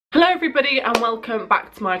everybody and welcome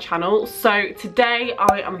back to my channel. So today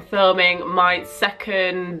I am filming my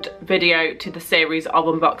second video to the series of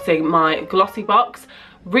unboxing my Glossy box.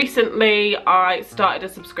 Recently I started a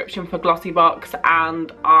subscription for Glossy box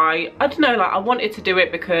and I don't know, like I wanted to do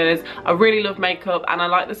it because I really love makeup and I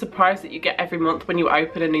like the surprise that you get every month when you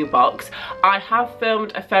open a new box. I have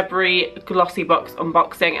filmed a February Glossy box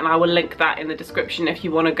unboxing and I will link that in the description if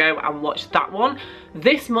you want to go and watch that one.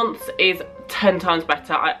 This month's is 10 times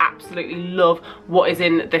better. I absolutely love what is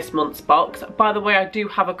in this month's box. By the way, I do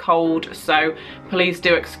have a cold, so please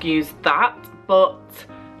do excuse that, but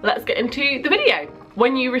let's get into the video.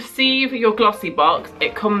 When you receive your Glossy box,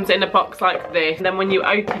 it comes in a box like this, and then when you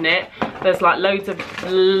open it, there's like loads of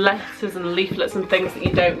letters and leaflets and things that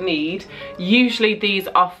you don't need. Usually these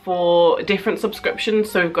are for different subscriptions,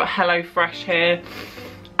 so we've got HelloFresh here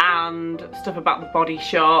and stuff about the Body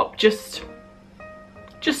Shop, just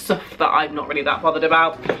stuff that I'm not really that bothered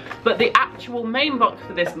about. But the actual main box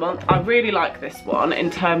for this month, I really like this one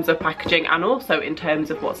in terms of packaging and also in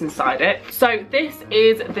terms of what's inside it. So this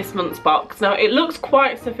is this month's box. Now it looks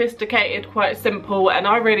quite sophisticated, quite simple, and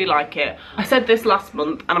I really like it. I said this last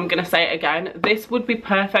month and I'm gonna say it again, this would be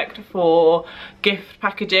perfect for gift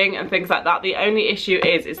packaging and things like that. The only issue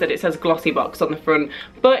is that it says Glossy box on the front,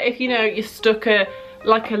 but if you know you stuck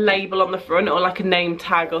like a label on the front or like a name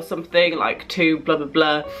tag or something like to blah blah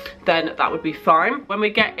blah, then that would be fine. When we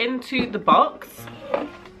get into the box,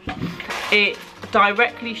 it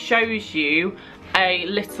directly shows you a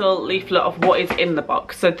little leaflet of what is in the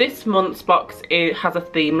box. So this month's box, it has a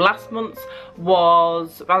theme. Last month's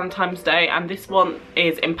was Valentine's Day and this one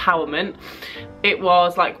is empowerment. It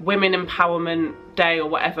was like women empowerment day or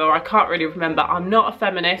whatever, I can't really remember. I'm not a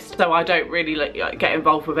feminist, so I don't really like get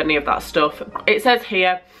involved with any of that stuff. It says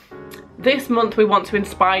here, this month we want to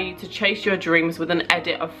inspire you to chase your dreams with an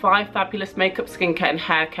edit of 5 fabulous makeup, skincare and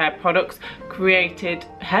hair care products created.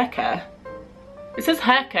 Hair care? It says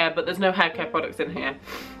hair care, but there's no hair care products in here.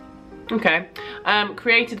 Okay.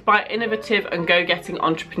 Created by innovative and go-getting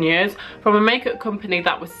entrepreneurs. From a makeup company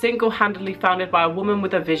that was single-handedly founded by a woman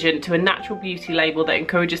with a vision to a natural beauty label that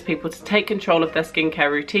encourages people to take control of their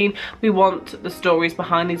skincare routine, we want the stories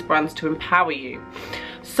behind these brands to empower you.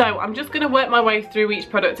 So I'm just going to work my way through each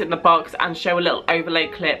product in the box and show a little overlay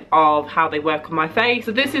clip of how they work on my face.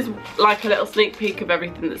 So this is like a little sneak peek of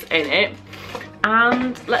everything that's in it.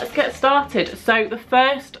 And let's get started. So the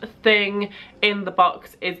first thing in the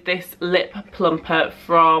box is this lip plumper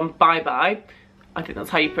from Bye Bye. I think that's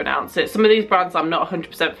how you pronounce it. Some of these brands I'm not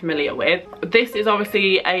 100% familiar with. This is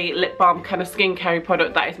obviously a lip balm kind of skincare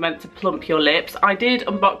product that is meant to plump your lips. I did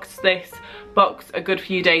unbox this box a good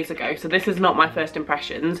few days ago, so this is not my first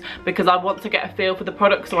impressions because I want to get a feel for the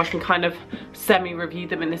product so I can kind of semi-review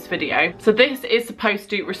them in this video. So this is supposed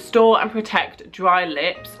to restore and protect dry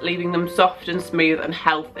lips, leaving them soft and smooth and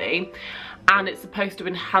healthy. And it's supposed to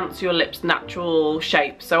enhance your lips' natural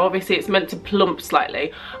shape. So obviously it's meant to plump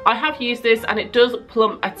slightly. I have used this and it does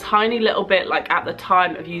plump a tiny little bit like at the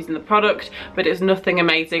time of using the product, but it's nothing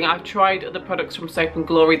amazing. I've tried other products from Soap and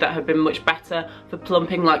Glory that have been much better for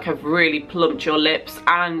plumping, like have really plumped your lips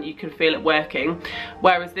and you can feel it working.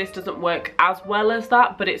 Whereas this doesn't work as well as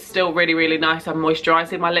that, but it's still really, really nice and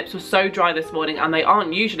moisturising. My lips were so dry this morning and they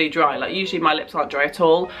aren't usually dry. Like usually my lips aren't dry at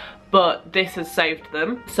all, but this has saved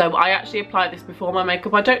them. So I actually apply this before my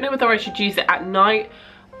makeup. I don't know whether I should use it at night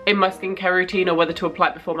in my skincare routine or whether to apply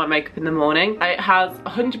it before my makeup in the morning. It has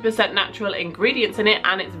 100% natural ingredients in it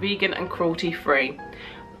and it's vegan and cruelty free.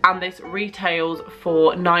 And this retails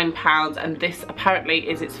for £9 and this apparently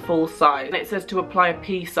is its full size. And it says to apply a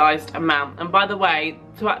pea-sized amount. And by the way,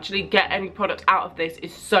 to actually get any product out of this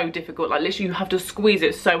is so difficult. Like literally you have to squeeze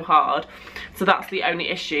it so hard. So that's the only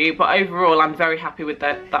issue. But overall I'm very happy with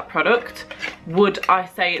that product. Would I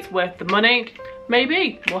say it's worth the money?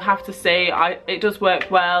 Maybe. We'll have to see. It does work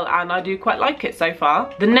well and I do quite like it so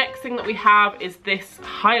far. The next thing that we have is this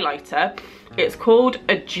highlighter. It's called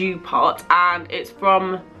a Dew Pot and it's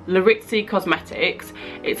from Glossy Cosmetics.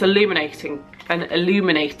 It's an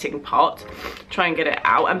illuminating pot. Try and get it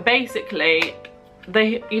out. And basically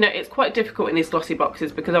it's quite difficult in these glossy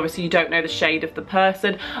boxes because obviously you don't know the shade of the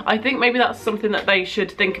person. I think maybe that's something that they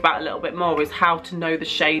should think about a little bit more, is how to know the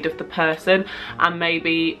shade of the person, and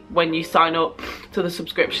maybe when you sign up to the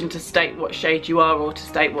subscription to state what shade you are or to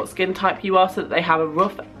state what skin type you are so that they have a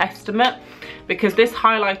rough estimate, because this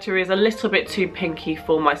highlighter is a little bit too pinky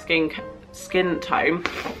for my skin tone.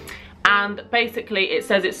 And basically it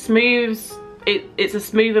says it's a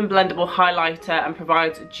smooth and blendable highlighter and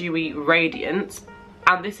provides dewy radiance.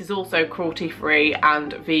 And this is also cruelty free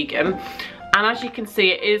and vegan. And as you can see,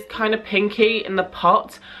 it is kind of pinky in the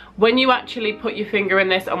pot, When you actually put your finger in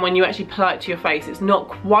this and when you actually apply it to your face, it's not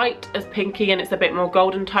quite as pinky and it's a bit more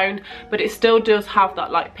golden toned, but it still does have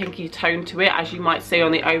that like pinky tone to it, as you might see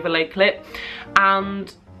on the overlay clip.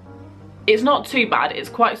 And it's not too bad, it's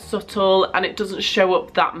quite subtle and it doesn't show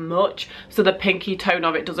up that much, so the pinky tone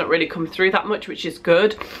of it doesn't really come through that much, which is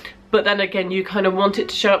good. But then again, you kind of want it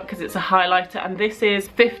to show up because it's a highlighter, and this is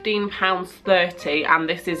 £15.30 and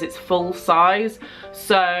this is its full size,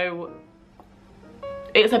 so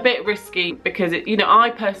it's a bit risky because you know, I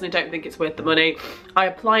personally don't think it's worth the money. I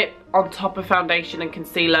apply it on top of foundation and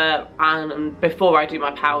concealer and before I do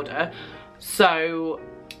my powder, so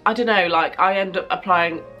I don't know, like I end up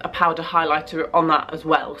applying a powder highlighter on that as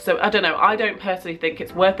well. So I don't know, I don't personally think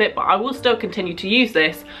it's worth it, but I will still continue to use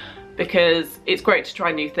this because it's great to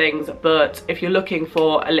try new things. But if you're looking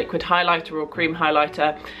for a liquid highlighter or cream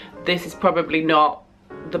highlighter, this is probably not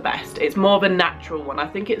the best. It's more of a natural one. I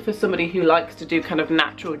think it's for somebody who likes to do kind of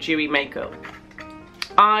natural dewy makeup.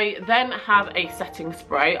 I then have a setting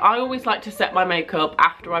spray. I always like to set my makeup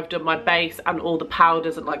after I've done my base and all the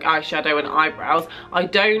powders and like eyeshadow and eyebrows. I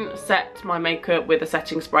don't set my makeup with a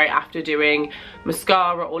setting spray after doing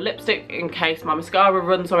mascara or lipstick in case my mascara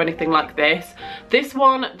runs or anything like this. This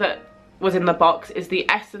one that was in the box is the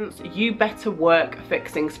Essence You Better Work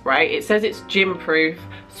Fixing Spray. It says it's gym proof,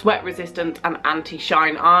 sweat resistant and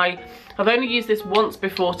anti-shine. I have only used this once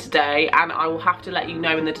before today, and I will have to let you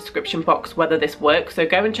know in the description box whether this works. So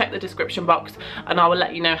go and check the description box and I will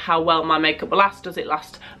let you know how well my makeup will last. Does it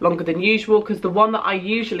last longer than usual? Because the one that I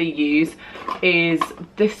usually use is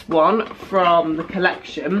this one from the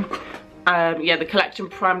collection. Yeah, the collection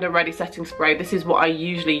Primed and Ready Setting Spray. This is what I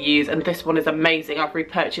usually use, and this one is amazing. I've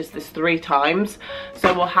repurchased this 3 times,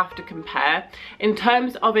 so we'll have to compare. In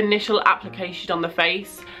terms of initial application on the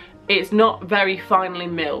face, it's not very finely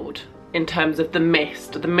milled in terms of the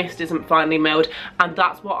mist. The mist isn't finely milled, and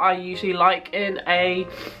that's what I usually like in a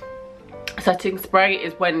setting spray,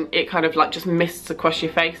 is when it kind of like just mists across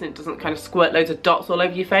your face and it doesn't kind of squirt loads of dots all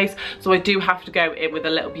over your face. So I do have to go in with a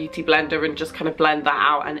little beauty blender and just kind of blend that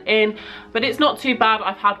out and in, but it's not too bad.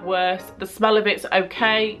 I've had worse. The smell of it's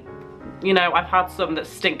okay. You know, I've had some that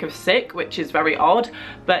stink of sick, which is very odd,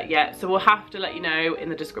 but yeah, so we'll have to let you know in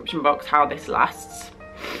the description box how this lasts.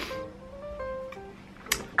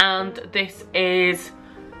 And this is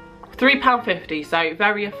 £3.50, so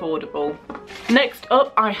very affordable. Next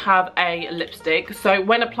up, I have a lipstick. So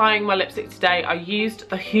when applying my lipstick today, I used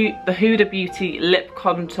the Huda Beauty lip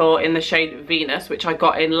contour in the shade Venus, which I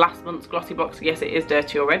got in last month's Glossy box. Yes, it is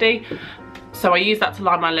dirty already. So I used that to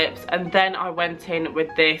line my lips, and then I went in with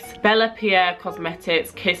this Bella Pierre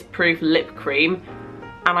Cosmetics Kiss Proof Lip Cream,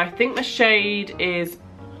 and I think the shade is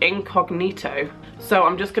Incognito. So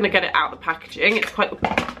I'm just going to get it out of the packaging. It's quite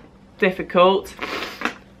difficult.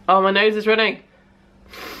 Oh, my nose is running.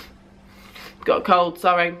 Got a cold,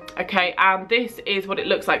 sorry. Okay, and this is what it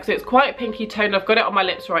looks like. So it's quite a pinky tone. I've got it on my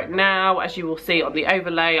lips right now, as you will see on the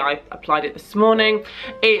overlay. I applied it this morning.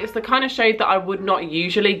 It's the kind of shade that I would not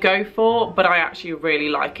usually go for, but I actually really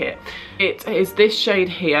like it. It is this shade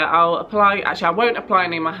here. I'll apply, actually I won't apply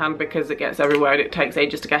any in my hand because it gets everywhere and it takes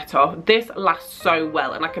ages to get off. This lasts so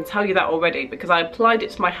well, and I can tell you that already because I applied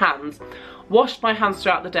it to my hands, washed my hands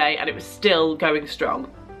throughout the day, and it was still going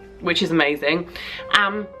strong, which is amazing.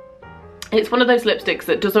 It's one of those lipsticks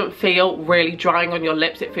that doesn't feel really drying on your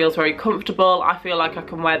lips. It feels very comfortable. I feel like I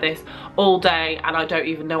can wear this all day and I don't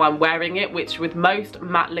even know I'm wearing it, which with most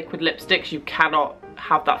matte liquid lipsticks you cannot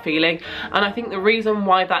have that feeling. And I think the reason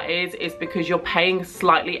why that is because you're paying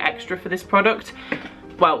slightly extra for this product.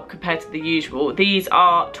 Well, compared to the usual. These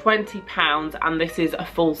are £20 and this is a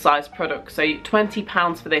full size product, so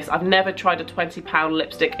 £20 for this. I've never tried a £20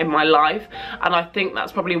 lipstick in my life, and I think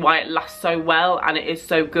that's probably why it lasts so well and it is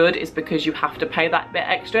so good, is because you have to pay that bit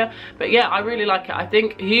extra. But yeah, I really like it. I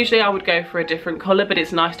think usually I would go for a different colour, but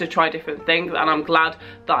it's nice to try different things, and I'm glad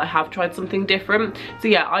that I have tried something different. So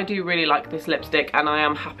yeah, I do really like this lipstick and I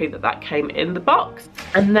am happy that that came in the box.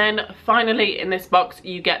 And then finally in this box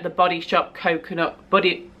you get the Body Shop Coconut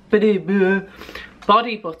body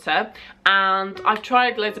butter, and I've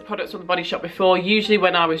tried loads of products from the Body Shop before. Usually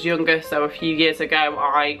when I was younger, so a few years ago,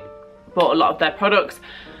 I bought a lot of their products.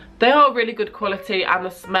 They are really good quality and the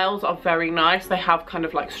smells are very nice. They have kind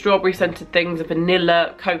of like strawberry scented things,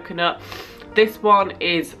 vanilla, coconut. This one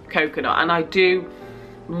is coconut, and I do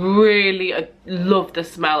really love the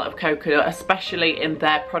smell of coconut, especially in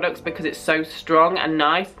their products, because it's so strong and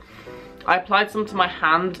nice. I applied some to my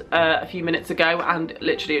hand a few minutes ago and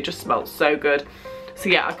literally it just smells so good. So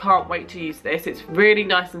yeah, I can't wait to use this. It's really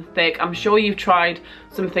nice and thick. I'm sure you've tried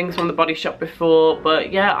some things from the Body Shop before,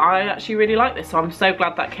 but yeah, I actually really like this, so I'm so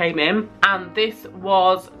glad that came in. And this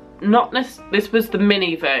was this was the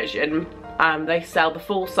mini version. They sell the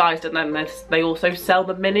full size and then they also sell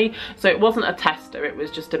the mini, so it wasn't a tester, it was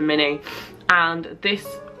just a mini, and this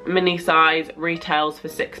mini size retails for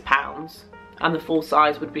 £6 and the full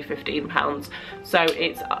size would be £15. So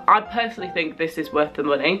I personally think this is worth the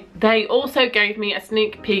money. They also gave me a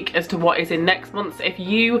sneak peek as to what is in next month's. If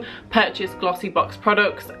you purchase Glossy Box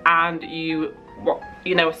products and you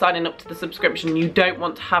are signing up to the subscription, you don't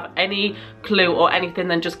want to have any clue or anything,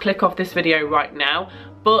 then just click off this video right now.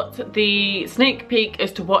 But the sneak peek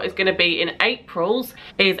as to what is going to be in April's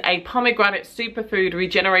is a pomegranate superfood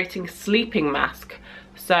regenerating sleeping mask.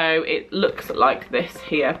 So it looks like this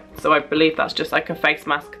here. So I believe that's just like a face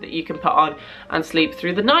mask that you can put on and sleep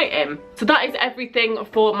through the night in. So that is everything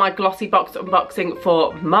for my Glossy Box unboxing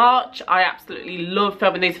for March. I absolutely love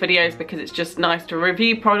filming these videos because it's just nice to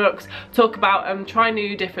review products, talk about them, try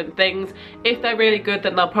new different things. If they're really good,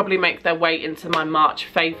 then they'll probably make their way into my March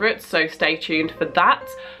favourites, so stay tuned for that.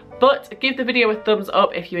 But give the video a thumbs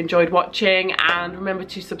up if you enjoyed watching, and remember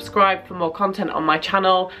to subscribe for more content on my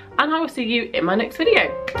channel, and I will see you in my next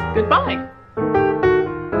video. Goodbye.